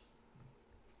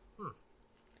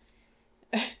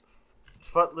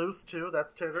 Footloose, too.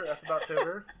 That's Tigger. That's about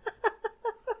Tigger.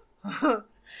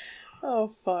 Oh,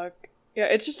 fuck. Yeah,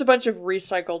 it's just a bunch of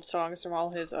recycled songs from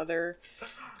all his other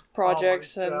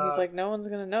projects, and he's like, no one's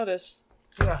gonna notice.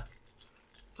 Yeah.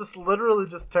 Just literally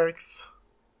just takes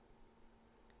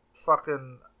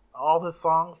fucking all his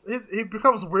songs. He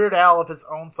becomes Weird Al of his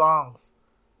own songs.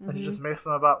 and he just makes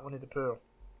them about Winnie the Pooh.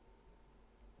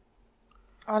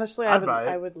 Honestly, I'd buy it.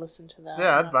 I would listen to that.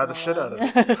 Yeah, I'd buy the shit out of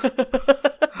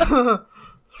it.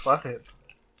 Fuck it.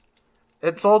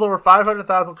 It sold over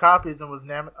 500,000 copies and was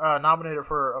nominated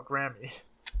for a Grammy.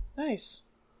 Nice.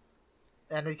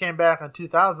 And he came back in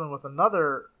 2000 with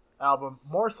another album,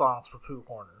 more songs for Pooh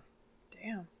Corner.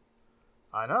 Damn.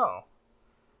 I know.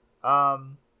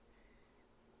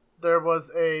 There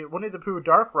was a Winnie the Pooh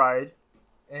dark ride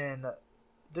in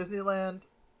Disneyland,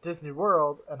 Disney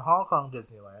World, and Hong Kong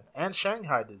Disneyland, and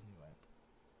Shanghai Disneyland,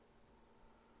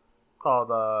 called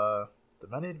The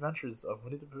Many Adventures of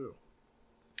Winnie the Pooh.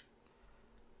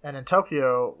 And in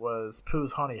Tokyo was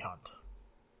Pooh's Honey Hunt.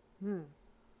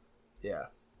 Yeah.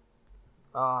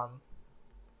 Let's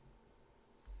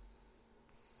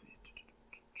see.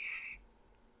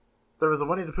 There was a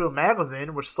Winnie the Pooh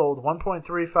magazine which sold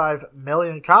 1.35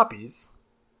 million copies.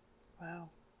 Wow.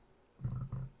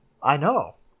 I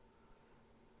know.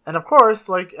 And of course,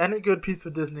 like any good piece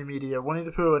of Disney media, Winnie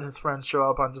the Pooh and his friends show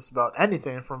up on just about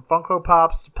anything from Funko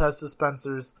Pops to Pez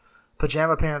dispensers,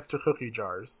 pajama pants to cookie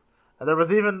jars. And there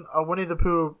was even a Winnie the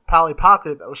Pooh Polly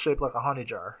Pocket that was shaped like a honey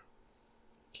jar.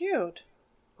 Cute.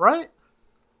 Right?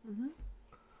 Mm-hmm.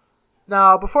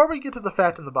 Now, before we get to the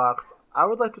fact in the box, I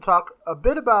would like to talk a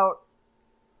bit about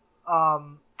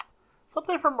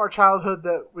something from our childhood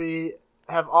that we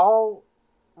have all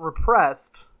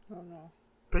repressed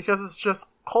because it's just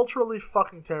culturally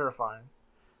fucking terrifying.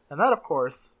 And that, of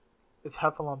course, is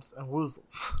Heffalumps and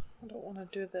Woozles. I don't want to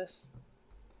do this.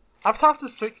 I've talked to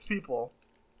 6 people.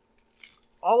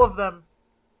 All of them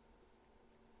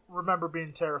remember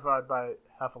being terrified by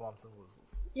Heffalumps and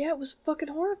Woozles. Yeah, it was fucking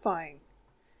horrifying.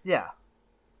 Yeah.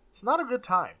 It's not a good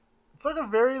time. It's like a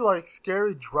very,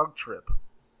 scary drug trip.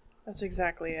 That's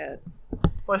exactly it.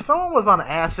 Like, someone was on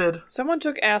acid. Someone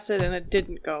took acid and it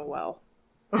didn't go well.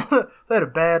 They had a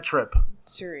bad trip.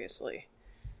 Seriously.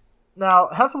 Now,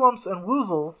 Heffalumps and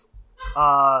Woozles,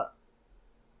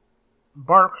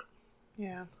 Bark,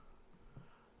 yeah,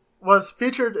 was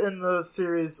featured in the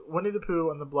series Winnie the Pooh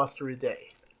and the Blustery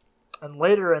Day, and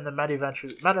later in the Many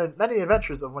Adventures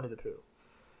of Winnie the Pooh.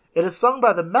 It is sung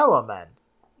by the Mellow Men,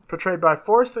 portrayed by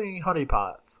 4 singing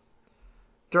honeypots,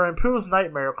 during Pooh's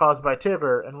nightmare caused by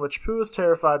Tigger, in which Pooh is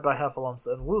terrified by Heffalumps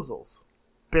and Woozles.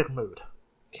 Big mood.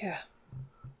 Yeah.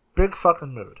 Big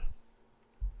fucking mood.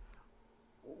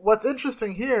 What's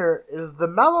interesting here is the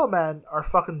Mellow Men are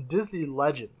fucking Disney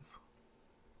legends.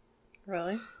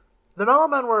 Really? The Mellow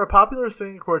Men were a popular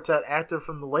singing quartet active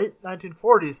from the late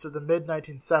 1940s to the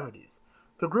mid-1970s.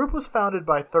 The group was founded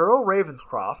by Thurl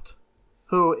Ravenscroft,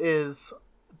 who is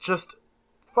just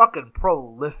fucking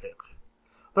prolific.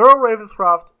 Thurl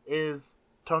Ravenscroft is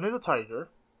Tony the Tiger.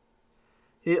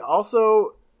 He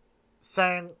also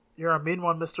sang You're a Mean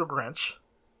One, Mr. Grinch.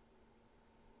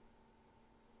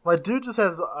 Like, dude just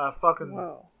has a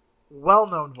fucking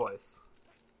well-known voice.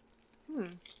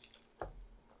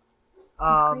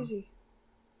 That's crazy.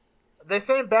 They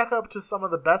sang backup to some of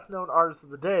the best-known artists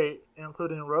of the day,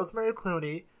 including Rosemary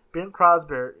Clooney, Bing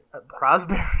Crosby...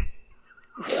 Crosby?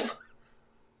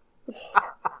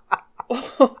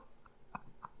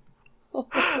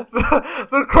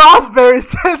 the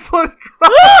Crosberries taste like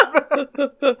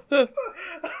Crosberries.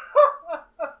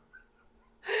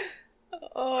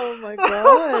 Oh my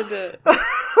god.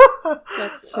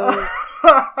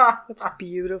 That's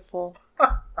beautiful.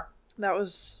 That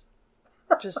was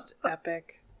just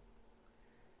epic.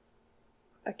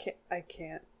 I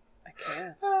can't.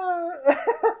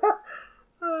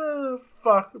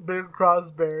 Fuck Bing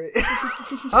Crosby.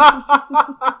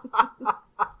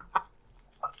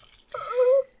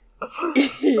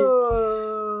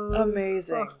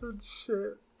 Amazing. Fucking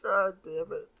shit. God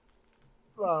damn it.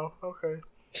 Wow, okay.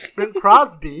 Bing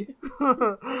Crosby,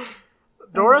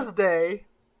 Doris Day,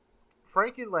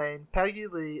 Frankie Lane, Peggy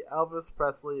Lee, Elvis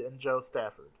Presley, and Joe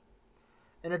Stafford.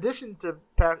 In addition to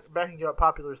backing up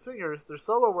popular singers, their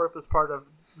solo work was part of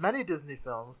many Disney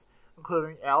films,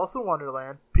 including Alice in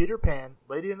Wonderland, Peter Pan,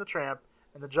 Lady and the Tramp,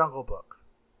 and The Jungle Book.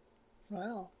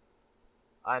 Wow.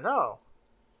 I know.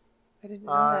 I didn't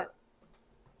know that.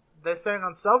 They sang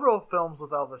on several films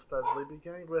with Elvis Presley,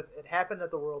 beginning with It Happened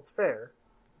at the World's Fair.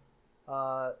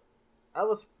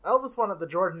 Elvis wanted the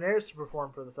Jordanaires to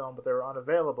perform for the film, but they were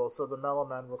unavailable, so the Mellow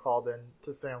Men were called in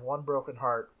to sing One Broken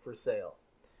Heart for Sale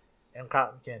and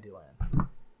Cotton Candy Land.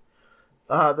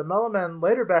 The Mellow Men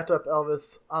later backed up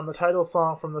Elvis on the title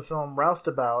song from the film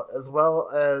Roustabout, as well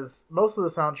as most of the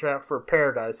soundtrack for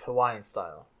Paradise, Hawaiian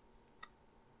Style.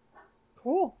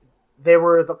 Cool. They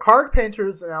were the Card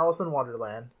Painters in Alice in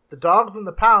Wonderland, the Dogs in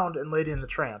the Pound in Lady and the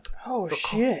Tramp. Oh,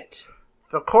 shit.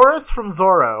 The chorus from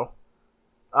Zorro,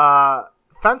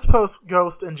 Fence Post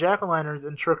Ghost and Jack-o'-lanterns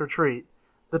in Trick or Treat,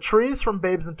 the trees from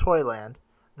Babes in Toyland,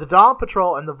 the Dawn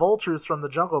Patrol and the vultures from the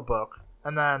Jungle Book,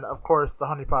 and then, of course, the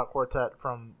Honeypot Quartet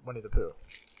from Winnie the Pooh.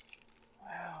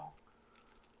 Wow.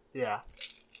 Yeah.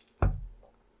 Wow.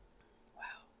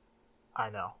 I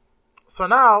know. So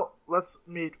now, let's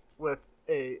meet with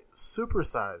a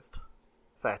supersized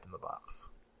fact in the box.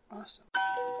 Awesome.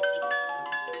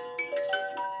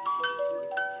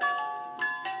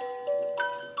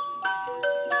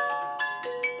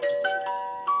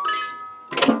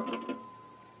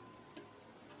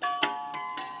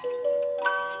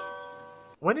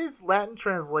 Winnie's Latin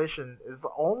translation is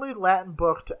the only Latin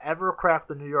book to ever crack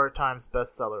the New York Times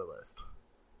bestseller list.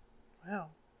 Wow.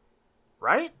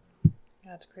 Right?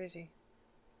 That's crazy.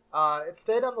 It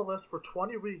stayed on the list for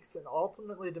 20 weeks and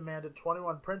ultimately demanded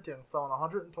 21 printings, selling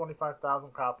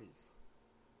 125,000 copies.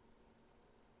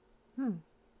 Winnie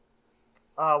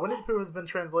the Pooh has been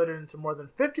translated into more than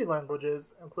 50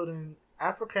 languages, including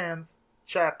Afrikaans,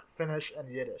 Czech, Finnish, and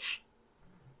Yiddish.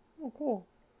 Oh, cool.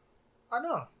 I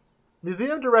know.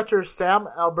 Museum director Sam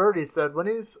Alberti said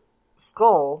Winnie's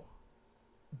skull,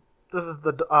 this is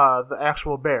the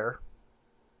actual bear,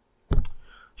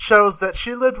 shows that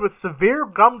she lived with severe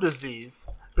gum disease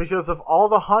because of all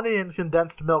the honey and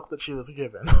condensed milk that she was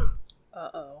given.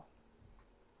 Uh-oh.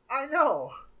 I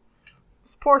know.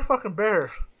 This poor fucking bear.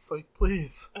 It's like,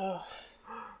 please. Ugh.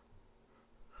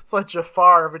 It's like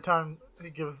Jafar every time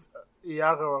he gives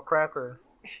Iago a cracker.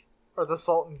 Or the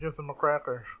Sultan gives him a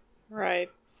cracker.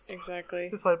 Right. Exactly.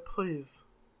 He's like, please.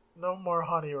 No more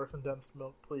honey or condensed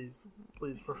milk, please.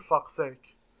 Please, for fuck's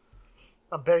sake.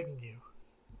 I'm begging you.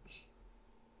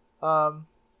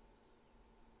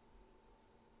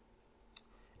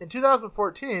 In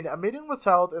 2014, a meeting was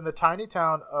held in the tiny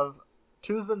town of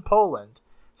Tuzin, Poland,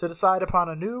 to decide upon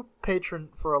a new patron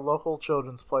for a local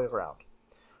children's playground.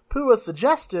 Pooh was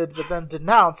suggested, but then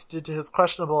denounced due to his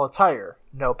questionable attire,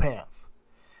 no pants.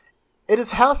 It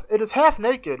is half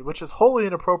naked, which is wholly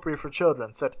inappropriate for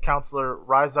children, said Councillor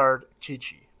Rizard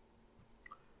Chichi.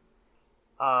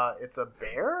 It's a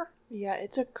bear? Yeah,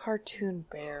 it's a cartoon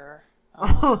bear.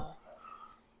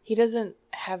 He doesn't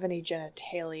have any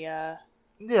genitalia.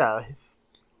 Yeah, he's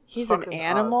fucking, an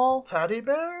animal. Teddy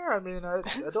bear? I mean, I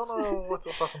don't know what's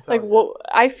a fucking teddy Like, bear. well,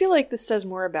 I feel like this says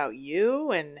more about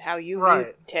you and how you view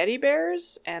Right. teddy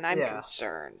bears, and I'm Yeah.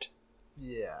 concerned.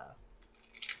 Yeah.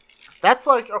 That's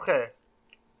like, okay.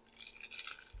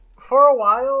 For a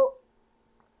while,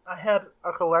 I had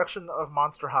a collection of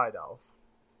Monster High dolls.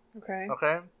 Okay.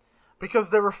 Okay? Because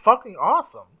they were fucking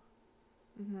awesome.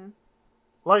 Mm-hmm.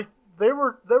 Like, they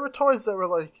were toys that were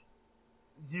like,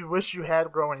 you wish you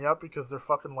had growing up because they're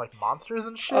fucking like monsters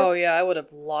and shit. Oh yeah, I would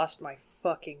have lost my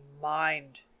fucking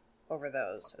mind over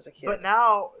those as a kid. But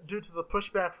now, due to the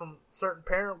pushback from certain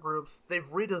parent groups, they've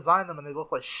redesigned them and they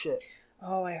look like shit.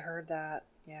 Oh, I heard that.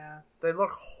 Yeah. They look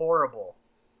horrible.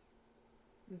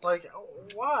 It's Like,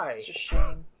 why? such a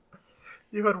shame.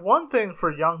 You had one thing for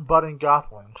young budding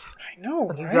gothlings. I know,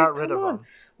 And you right? got rid Come of on. them.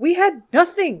 We had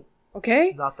nothing,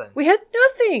 okay? Nothing. We had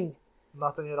nothing!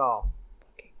 Nothing at all.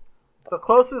 Okay. The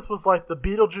closest was like the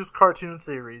Beetlejuice cartoon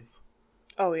series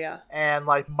Oh, yeah. and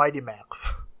like Mighty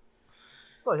Max.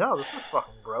 Like, oh, this is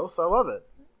fucking gross. I love it.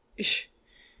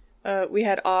 We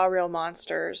had Aw Real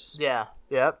Monsters. Yeah.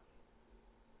 Yep.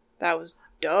 That was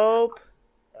dope.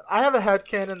 I have a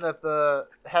headcanon that the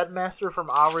headmaster from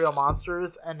Aw Real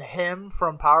Monsters and him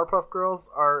from Powerpuff Girls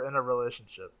are in a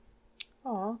relationship.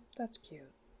 Aw, that's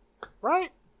cute.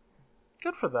 Right?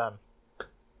 Good for them.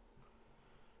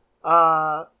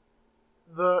 The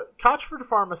Cotchford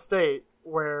Farm estate,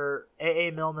 where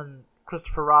A.A. Milne and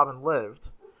Christopher Robin lived,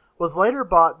 was later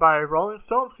bought by Rolling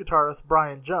Stones guitarist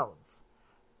Brian Jones.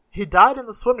 He died in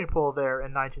the swimming pool there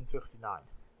in 1969.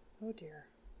 Oh, dear.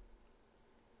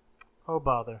 Oh,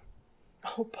 bother.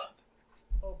 Oh, bother.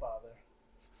 Oh, bother.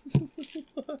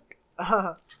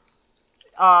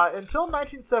 Until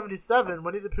 1977,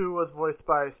 Winnie the Pooh was voiced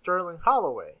by Sterling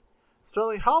Holloway.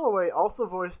 Sterling Holloway also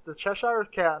voiced the Cheshire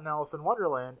Cat in Alice in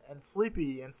Wonderland and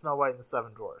Sleepy in Snow White and the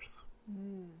Seven Dwarfs.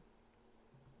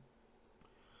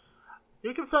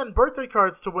 You can send birthday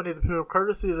cards to Winnie the Pooh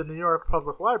courtesy of the New York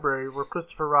Public Library, where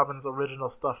Christopher Robin's original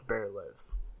stuffed bear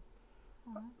lives.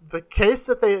 The case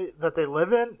that they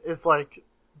live in is like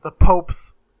the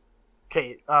Pope's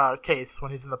case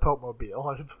when he's in the Pope mobile.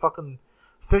 Like, it's fucking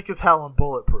thick as hell and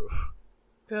bulletproof.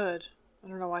 Good. I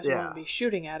don't know why someone would be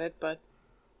shooting at it, but...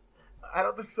 I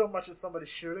don't think so much as somebody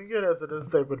shooting it as it is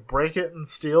they would break it and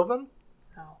steal them.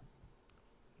 Oh.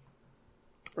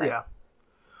 Right. Yeah.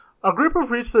 A group of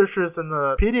researchers in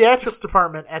the pediatrics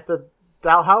department at the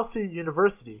Dalhousie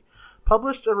University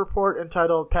published a report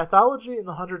entitled Pathology in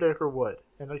the 100-Acre Wood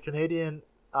in the Canadian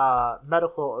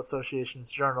Medical Association's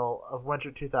Journal of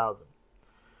Winter 2000.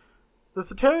 The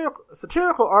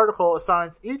satirical article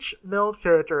assigns each milled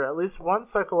character at least one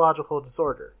psychological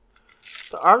disorder.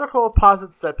 The article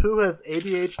posits that Pooh has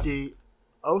ADHD,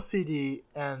 OCD,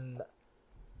 and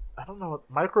I don't know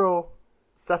what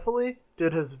microcephaly due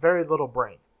to his very little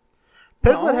brain.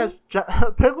 Piglet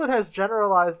has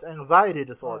generalized anxiety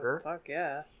disorder. Oh, fuck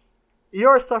yeah.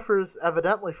 Eeyore suffers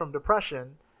evidently from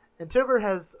depression, and Tigger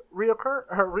has a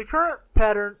recurrent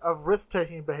pattern of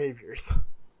risk-taking behaviors.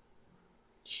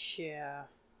 Yeah.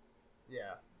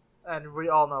 Yeah. And we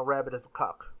all know Rabbit is a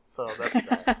cuck, so that's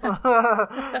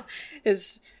that.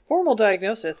 His formal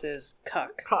diagnosis is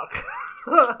cuck. Cuck.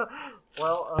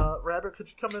 Well, Rabbit, could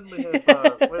you come in? We have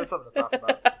something to talk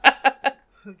about.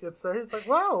 He gets there, he's like,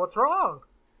 wow, what's wrong?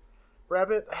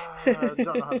 Rabbit, don't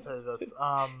know how to tell you this.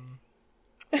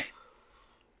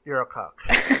 You're a cuck.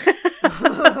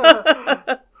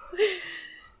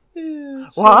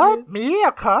 What? Me,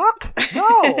 a cuck?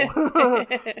 No!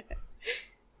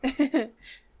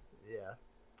 Yeah.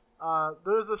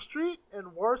 There's a street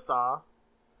in Warsaw,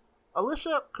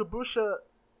 Alicia Kubusha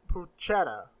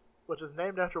Pucheta, which is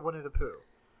named after Winnie the Pooh.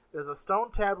 There's a stone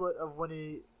tablet of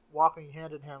Winnie walking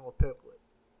hand in hand with Piglet.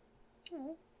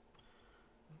 Mm-hmm.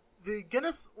 The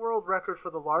Guinness World Record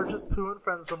for the largest Pooh and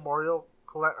Friends memorial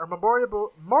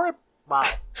memoriable.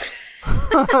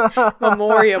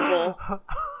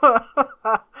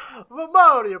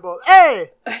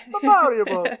 Hey!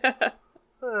 Memoriable!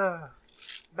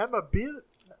 Memorabilia.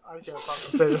 I can't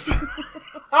fucking say this.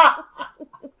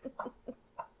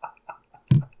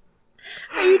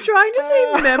 Are you trying to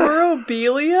say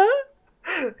memorabilia?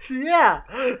 Yeah,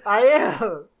 I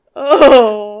am.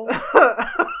 Oh.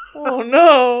 Oh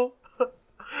no.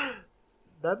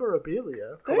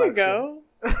 Memorabilia collection. There you go.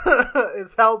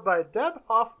 Is held by Deb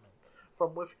Hoffman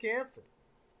from Wisconsin.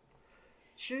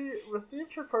 She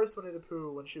received her first Winnie the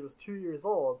Pooh when she was 2 years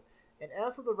old, and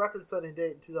as of the record-setting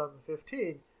date in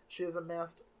 2015, she has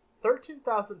amassed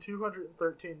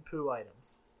 13,213 Pooh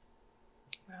items.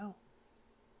 Wow.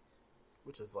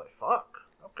 Which is like, fuck.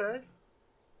 Okay.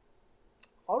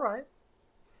 Alright.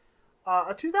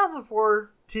 A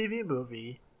 2004 TV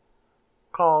movie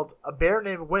called A Bear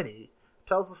Named Winnie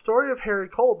tells the story of Harry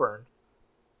Colburn,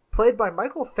 played by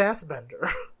Michael Fassbender.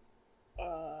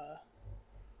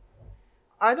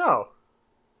 I know.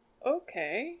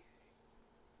 Okay.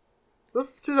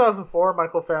 This is 2004,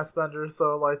 Michael Fassbender,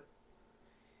 so, like,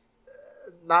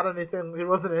 not anything, he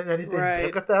wasn't in anything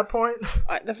big at that point.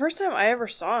 The first time I ever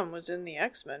saw him was in the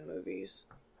X-Men movies.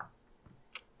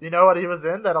 You know what he was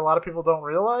in that a lot of people don't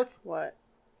realize? What?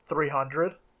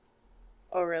 300.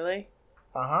 Oh, really?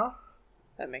 Uh-huh.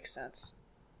 That makes sense.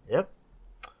 Yep.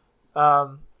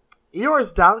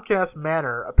 Eeyore's downcast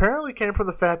manner apparently came from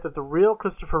the fact that the real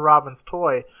Christopher Robin's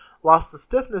toy lost the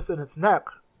stiffness in its neck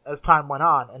as time went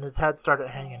on, and his head started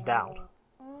hanging down.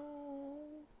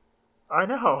 I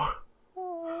know.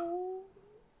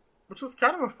 Which was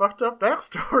kind of a fucked up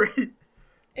backstory.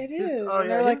 It is. Oh, and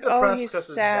yeah, they're like, oh, he's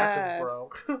his sad. neck is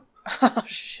broke. Oh,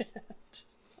 shit.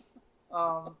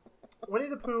 Winnie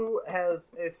the Pooh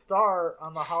has a star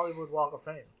on the Hollywood Walk of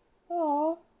Fame.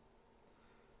 Aww.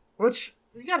 Which,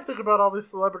 you gotta think about all these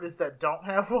celebrities that don't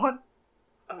have one.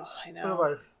 Oh, I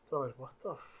know. They're like, what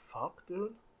the fuck,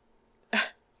 dude?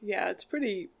 Yeah, it's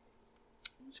pretty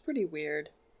weird.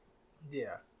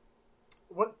 Yeah.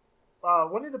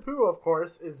 Winnie the Pooh, of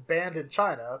course, is banned in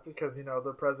China because, you know,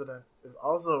 their president is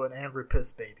also an angry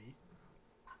piss baby.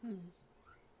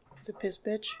 It's a piss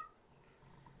bitch?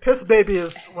 Piss baby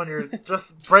is when you're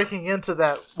just breaking into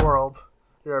that world,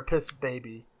 you're a piss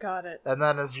baby. Got it. And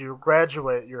then as you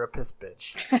graduate, you're a piss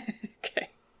bitch. Okay.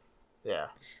 Yeah.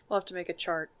 We'll have to make a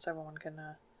chart so everyone can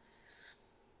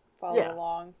follow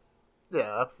along.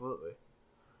 Yeah, absolutely.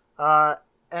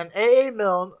 And A.A.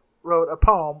 Milne wrote a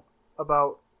poem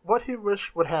about what he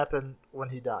wished would happen when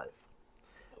he dies.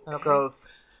 Okay. And it goes,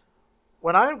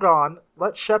 when I am gone,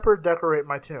 let Shepard decorate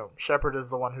my tomb. Shepard is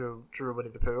the one who drew Winnie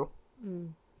the Pooh.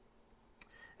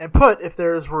 And put, if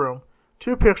there is room,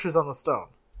 2 pictures on the stone.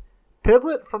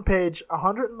 Piglet from page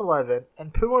 111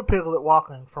 and Pooh and Piglet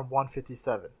walking from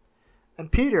 157.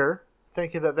 And Peter,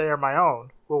 thinking that they are my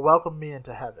own, will welcome me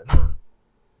into heaven.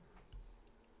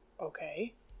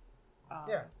 Okay.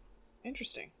 Yeah.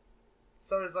 Interesting.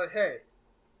 So he's like, hey,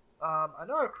 I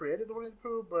know I created the Winnie the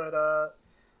Pooh, but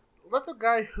let the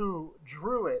guy who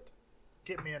drew it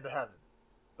get me into heaven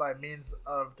by means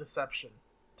of deception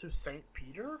to St.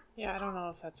 Peter? Yeah, I don't know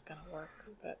if that's gonna work,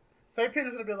 but... St.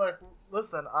 Peter's gonna be like,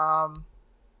 listen,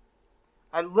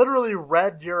 I literally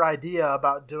read your idea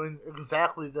about doing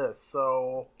exactly this,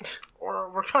 so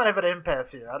we're kind of at an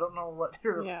impasse here. I don't know what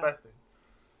you're expecting.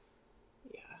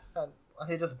 Yeah. And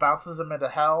he just bounces him into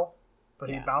hell, but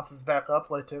he bounces back up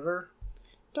like Tigger.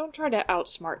 Don't try to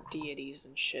outsmart deities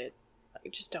and shit.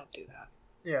 Like, just don't do that.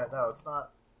 Yeah, no, it's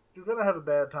not. You're gonna have a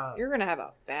bad time. You're gonna have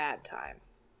a bad time.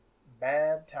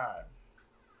 Bad time.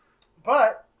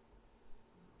 But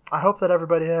I hope that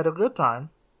everybody had a good time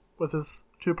with this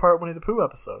 2-part Winnie the Pooh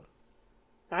episode.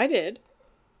 I did.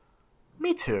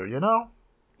 Me too, you know?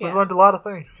 Yeah. We've learned a lot of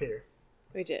things here.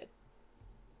 We did.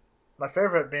 My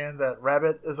favorite being that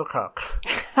Rabbit is a cuck.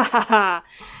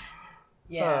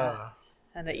 Yeah.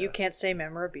 And that you can't say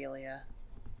memorabilia.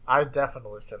 I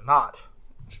definitely cannot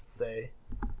say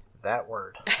that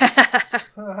word.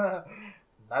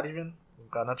 Not even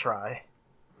gonna try.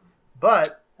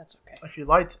 But that's okay. If you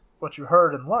liked what you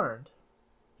heard and learned,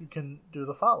 you can do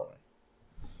the following.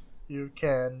 You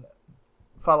can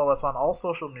follow us on all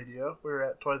social media. We're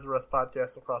at Toys R Us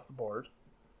Podcast across the board.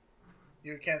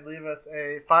 You can leave us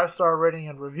a 5-star rating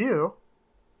and review.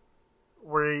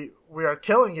 We are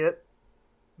killing it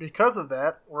because of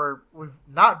that. We've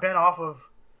not been off of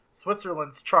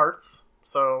Switzerland's charts,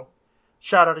 so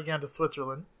shout out again to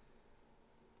Switzerland.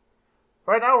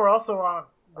 Right now we're also on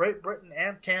Great Britain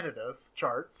and Canada's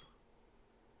charts.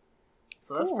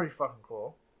 So that's pretty fucking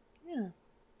cool. Yeah.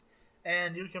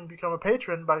 And you can become a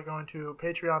patron by going to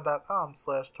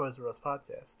patreon.com/Toys R Us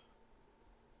Podcast.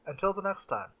 Until the next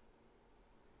time,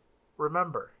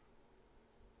 remember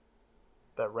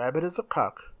that Rabbit is a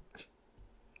cuck.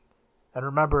 And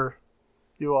remember,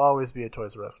 you will always be a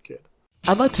Toys R Us kid.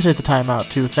 I'd like to take the time out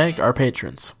to thank our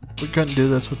patrons. We couldn't do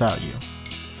this without you.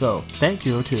 So, thank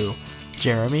you to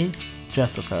Jeremy,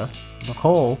 Jessica,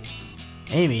 Nicole,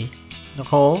 Amy,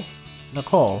 Nicole,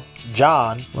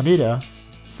 John, Juanita,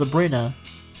 Sabrina,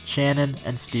 Shannon,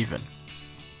 and Steven.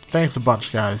 Thanks a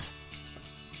bunch, guys.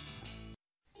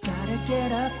 Gotta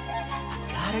get up, I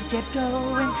gotta get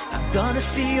going. I'm gonna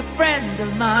see a friend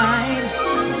of mine.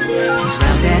 He's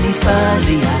round and he's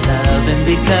fuzzy, I love him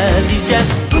because he's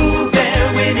just Pooh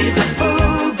Bear, Winnie the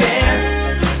Pooh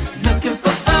Bear. Looking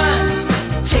for fun,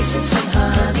 chasing some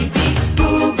honeybees.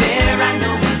 Pooh Bear, I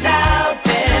know he's out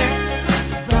there.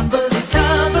 Rumbly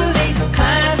tumbly,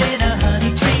 climbing a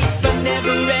honey tree. But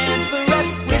never ends for us,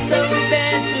 we're so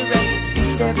adventurous.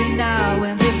 Feast every now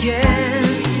and again.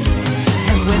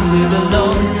 And when we're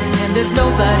alone and there's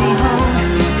nobody home,